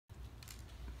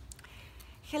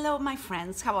Hello my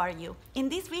friends, how are you? In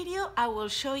this video I will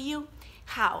show you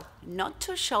how not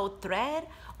to show thread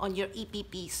on your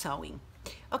EPP sewing.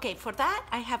 Okay, for that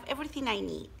I have everything I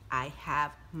need. I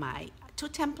have my 2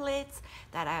 templates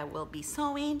that I will be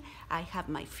sewing. I have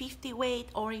my 50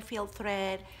 weight Orifil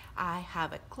thread. I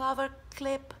have a clover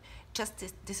clip.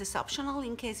 This is optional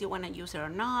in case you want to use it or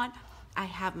not. I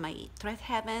have my Thread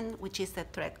Heaven, which is the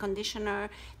thread conditioner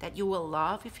that you will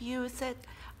love if you use it.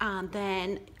 And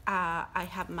then I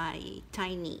have my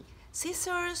tiny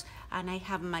scissors, and I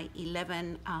have my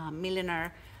 11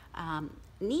 millimeter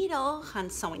needle,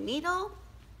 hand sewing needle.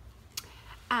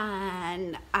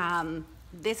 And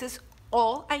this is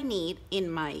all I need in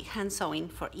my hand sewing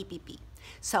for EPP.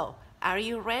 So, are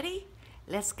you ready?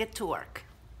 Let's get to work.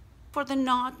 For the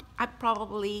knot, I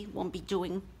probably won't be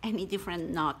doing any different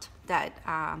knot that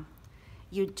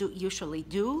you usually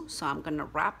do. So I'm gonna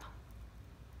wrap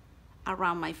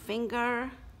around my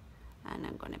finger and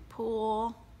I'm gonna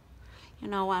pull. You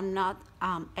know, I'm not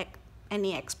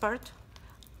any expert.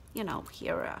 You know,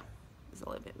 here it's a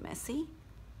little bit messy.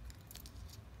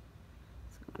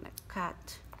 So I'm gonna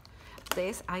cut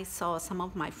this. I saw some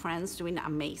of my friends doing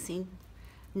amazing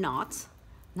knots.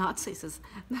 Knots is,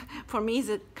 for me, is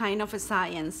a kind of a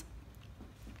science.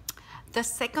 The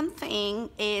second thing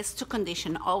is to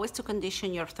condition, always to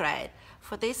condition your thread.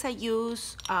 For this I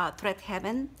use Thread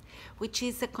Heaven, which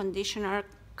is a conditioner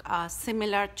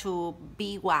similar to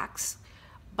beeswax,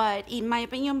 but in my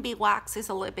opinion beeswax is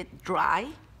a little bit dry,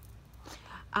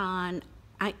 and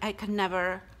I can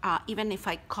never, even if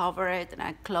I cover it and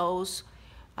I close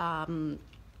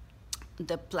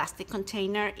the plastic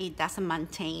container, it doesn't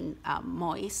maintain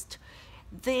moist.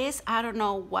 This, I don't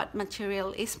know what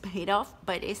material is made of,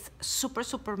 but it's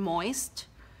super moist.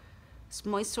 It's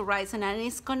moisturizing, and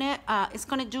it's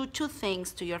gonna do 2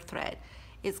 things to your thread.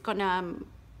 It's gonna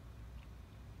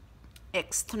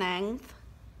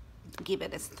give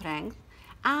it a strength,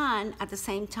 and at the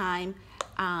same time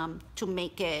to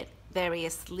make it very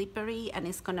slippery, and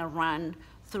it's gonna run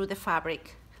through the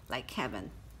fabric like heaven.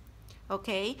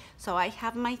 Okay, so I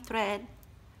have my thread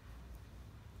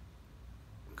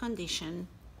condition.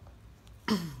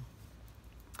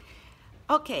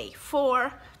 Okay,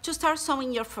 to start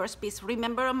sewing your first piece,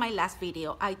 remember on my last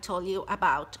video I told you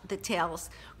about the tails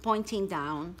pointing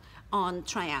down on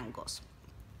triangles.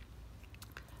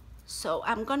 So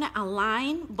I'm gonna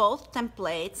align both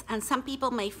templates, and some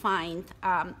people may find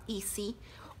easy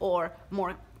or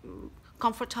more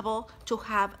comfortable to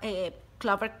have a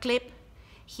clover clip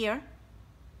here.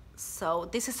 So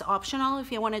this is optional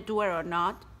if you want to do it or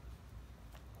not.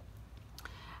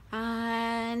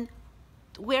 And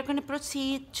we're going to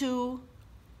proceed to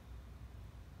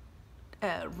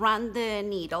run the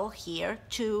needle here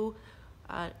to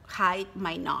hide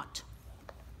my knot.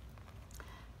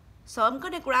 So I'm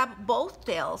going to grab both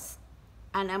tails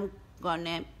and I'm going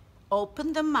to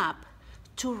open them up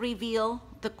to reveal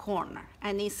the corner.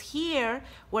 And it's here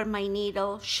where my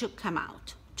needle should come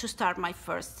out to start my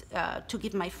first, to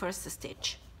give my first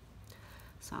stitch.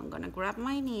 So I'm gonna grab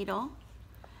my needle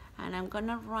and I'm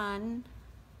gonna run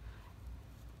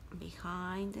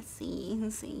behind the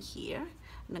scenes in here,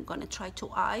 and I'm gonna try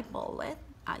to eyeball it.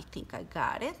 I think I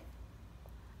got it.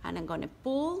 And I'm gonna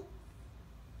pull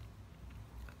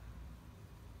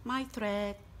my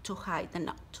thread to hide the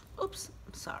knot. Oops,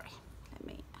 I'm sorry. Let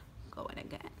me go in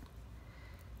again.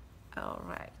 All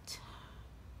right,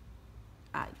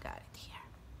 I got it here.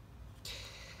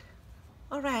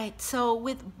 All right, so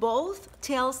with both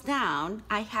tails down,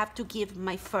 I have to give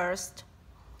my first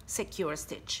secure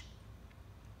stitch.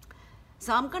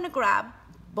 So I'm gonna grab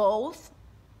both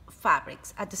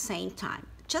fabrics at the same time,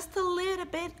 just a little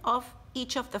bit of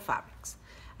each of the fabrics.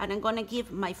 And I'm gonna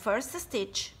give my first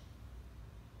stitch.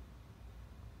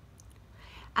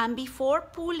 And before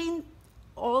pulling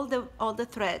all the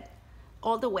thread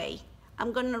all the way,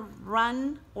 I'm gonna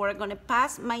run, or I'm gonna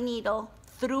pass my needle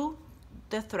through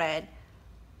the thread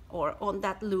or on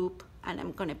that loop, and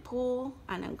I'm gonna pull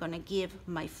and I'm gonna give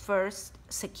my first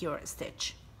secure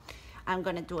stitch. I'm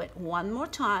gonna do it one more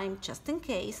time just in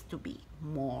case to be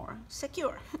more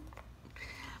secure.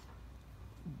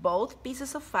 Both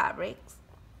pieces of fabric,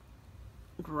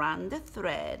 run the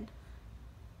thread,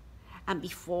 and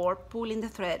before pulling the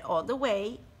thread all the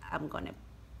way, I'm gonna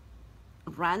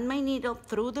run my needle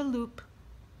through the loop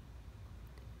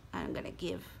and I'm gonna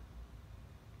give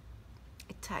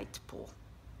a tight pull.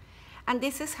 And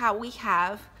this is how we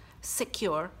have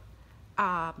secure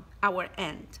our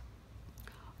end.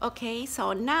 Okay,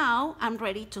 so now I'm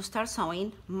ready to start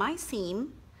sewing my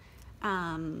seam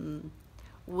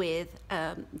with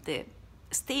the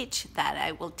stitch that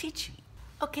I will teach you.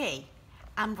 Okay,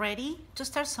 I'm ready to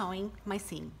start sewing my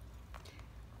seam.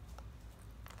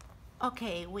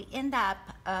 Okay, we end up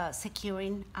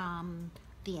securing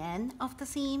the end of the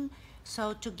seam.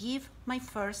 So to give my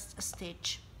first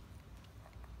stitch,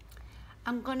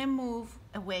 I'm gonna move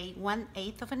away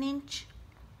 1/8 of an inch,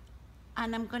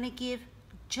 and I'm gonna give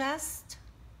just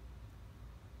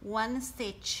one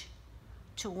stitch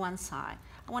to one side.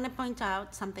 I want to point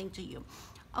out something to you.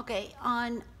 Okay,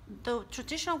 on the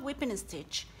traditional whipping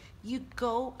stitch, you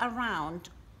go around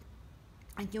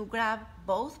and you grab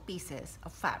both pieces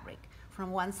of fabric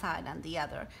from one side and the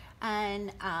other,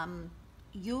 and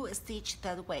you stitch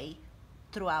that way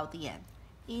throughout the end.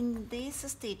 In this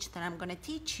stitch that I'm going to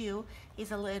teach you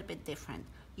is a little bit different.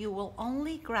 You will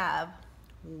only grab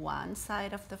one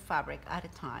side of the fabric at a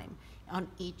time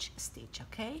on each stitch,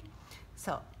 okay?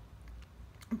 So,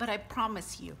 but I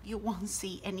promise you, you won't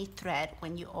see any thread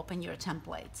when you open your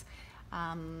templates.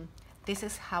 This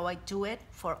is how I do it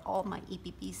for all my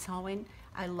EPP sewing.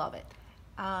 I love it.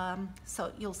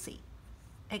 So you'll see.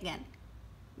 Again,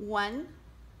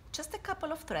 just a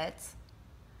couple of threads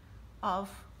of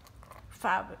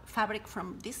fabric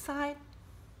from this side,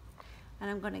 and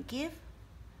I'm gonna give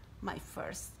my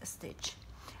first stitch.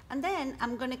 And then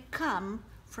I'm gonna come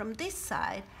from this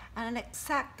side and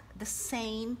exact the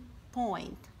same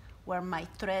point where my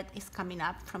thread is coming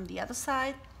up from the other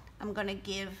side. I'm gonna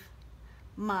give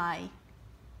my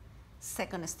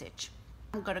second stitch.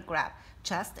 I'm gonna grab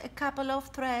just a couple of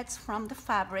threads from the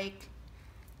fabric,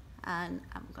 and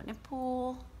I'm gonna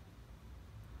pull.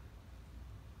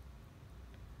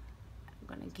 I'm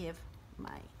gonna give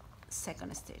my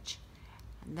second stitch,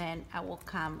 and then I will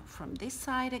come from this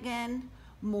side again,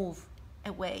 move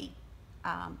away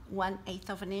 1/8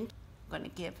 of an inch. I'm gonna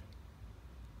give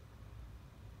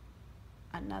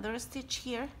another stitch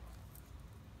here,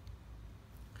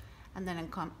 and then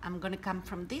I'm gonna come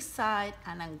from this side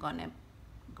and I'm gonna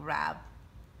grab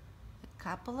a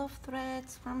couple of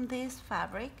threads from this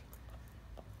fabric,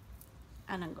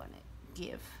 and I'm gonna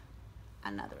give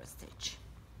another stitch,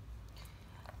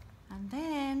 and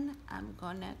then I'm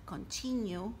gonna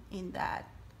continue in that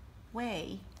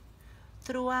way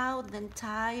throughout the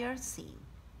entire seam.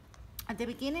 At the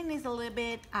beginning is a little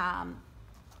bit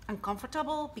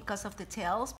uncomfortable because of the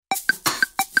tails.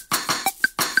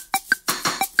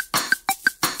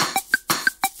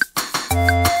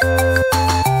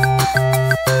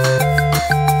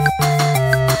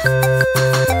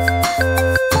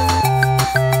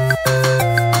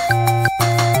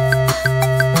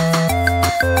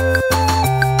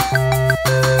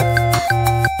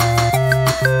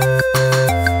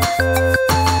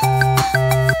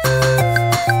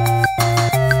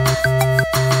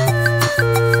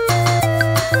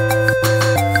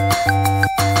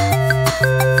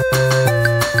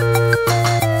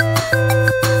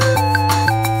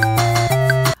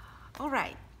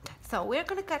 So we're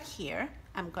gonna cut here.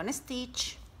 I'm gonna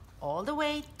stitch all the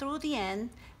way through the end,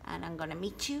 and I'm gonna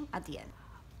meet you at the end.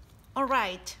 All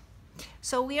right,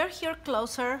 so we are here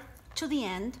closer to the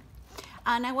end,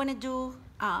 and I wanna do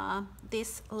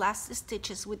these last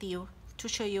stitches with you to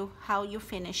show you how you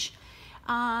finish.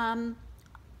 On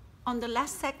the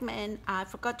last segment, I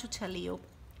forgot to tell you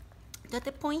that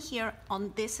the point here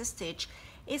on this stitch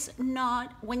is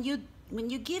not, when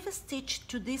you give a stitch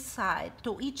to this side,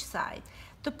 to each side,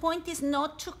 the point is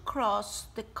not to cross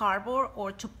the cardboard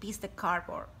or to piece the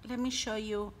cardboard. Let me show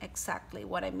you exactly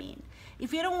what I mean.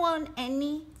 If you don't want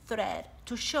any thread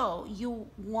to show,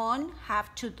 you won't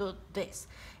have to do this.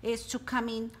 It's to come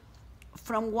in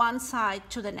from one side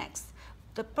to the next.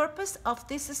 The purpose of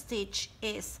this stitch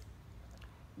is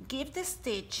give the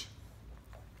stitch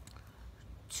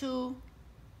to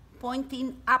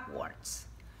pointing upwards.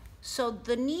 So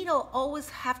the needle always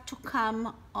have to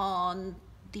come on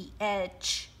the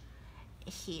edge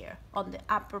here, on the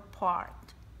upper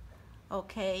part,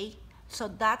 okay? So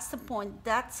that's the point.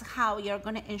 That's how you're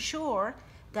gonna ensure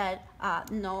that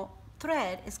no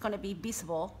thread is gonna be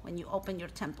visible when you open your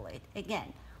template.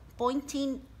 Again,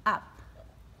 pointing up.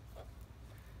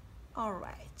 All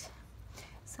right,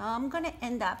 so I'm gonna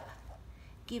end up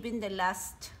giving the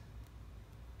last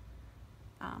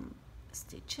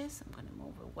stitches. I'm gonna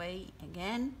move away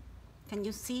again. Can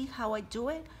you see how I do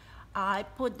it? I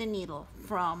put the needle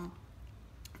from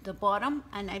the bottom,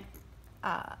 and I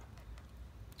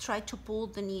try to pull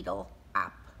the needle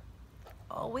up,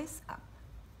 always up.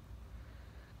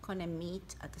 Gonna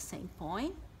meet at the same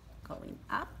point, going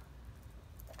up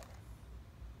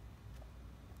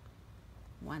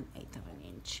 1/8 of an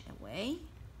inch away,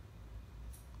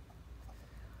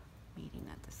 meeting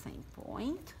at the same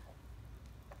point.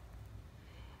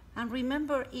 And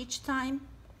remember, each time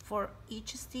for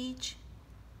each stitch,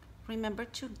 remember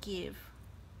to give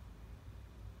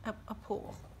a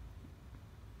pull.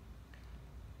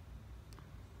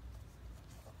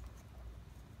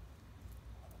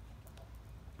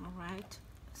 All right,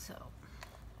 so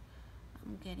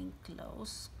I'm getting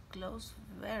close,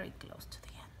 very close to the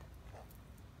end.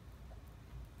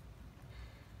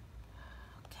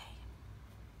 Okay.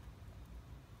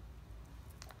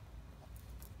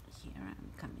 Here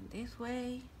I'm coming this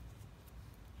way.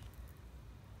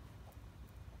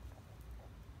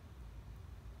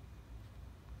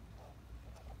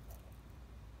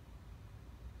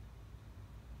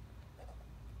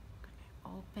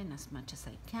 Open as much as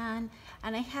I can,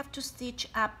 and I have to stitch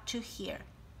up to here.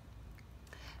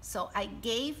 So I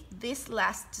gave this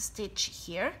last stitch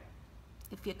here,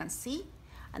 if you can see,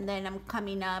 and then I'm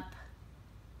coming up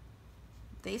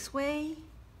this way.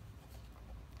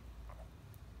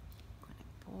 I'm gonna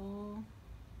pull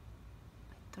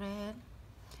my thread,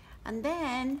 and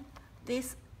then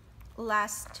this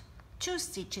last two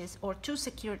stitches, or two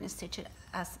securing stitches,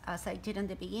 as I did in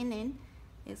the beginning,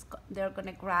 they're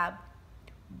gonna grab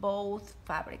both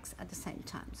fabrics at the same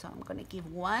time. So I'm going to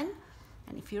give one,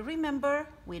 and if you remember,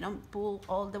 we don't pull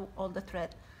all the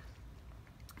thread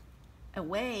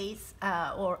away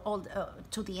or all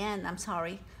to the end. I'm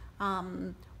sorry.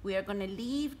 We are going to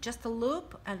leave just a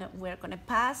loop, and we're going to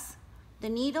pass the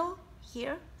needle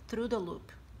here through the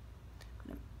loop. I'm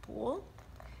going to pull,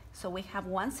 so we have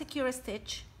one secure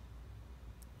stitch,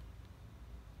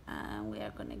 and we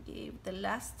are going to give the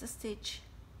last stitch,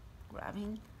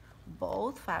 grabbing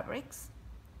both fabrics,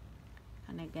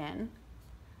 and again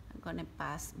I'm going to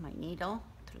pass my needle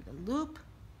through the loop,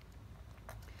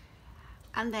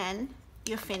 and then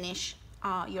you finish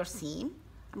your seam.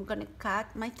 I'm going to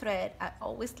cut my thread. I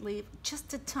always leave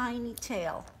just a tiny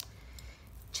tail,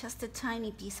 just a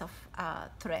tiny piece of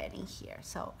thread in here.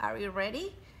 So are you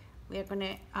ready? We are going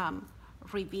to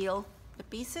reveal the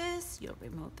pieces. You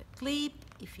remove the clip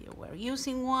if you were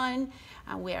using one,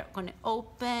 and we are going to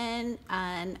open,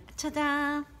 and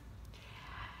ta-da!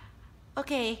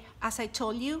 Okay, as I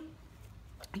told you,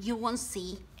 you won't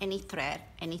see any thread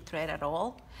at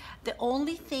all. The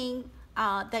only thing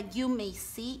that you may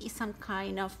see is some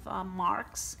kind of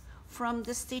marks from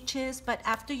the stitches, but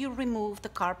after you remove the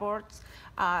cardboard,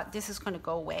 this is going to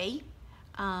go away.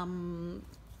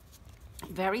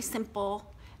 Very simple,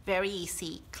 very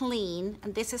easy, clean,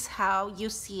 and this is how you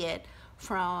see it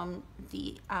from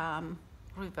the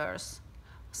reverse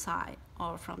side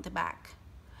or from the back.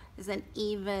 It's an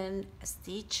even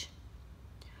stitch,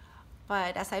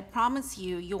 but as I promised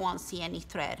you, you won't see any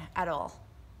thread at all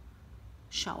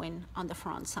showing on the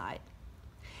front side.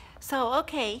 So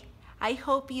okay, I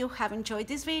hope you have enjoyed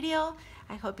this video.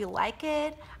 I hope you like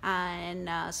it, and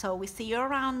so we see you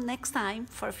around next time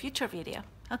for a future video.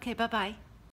 Okay, bye-bye.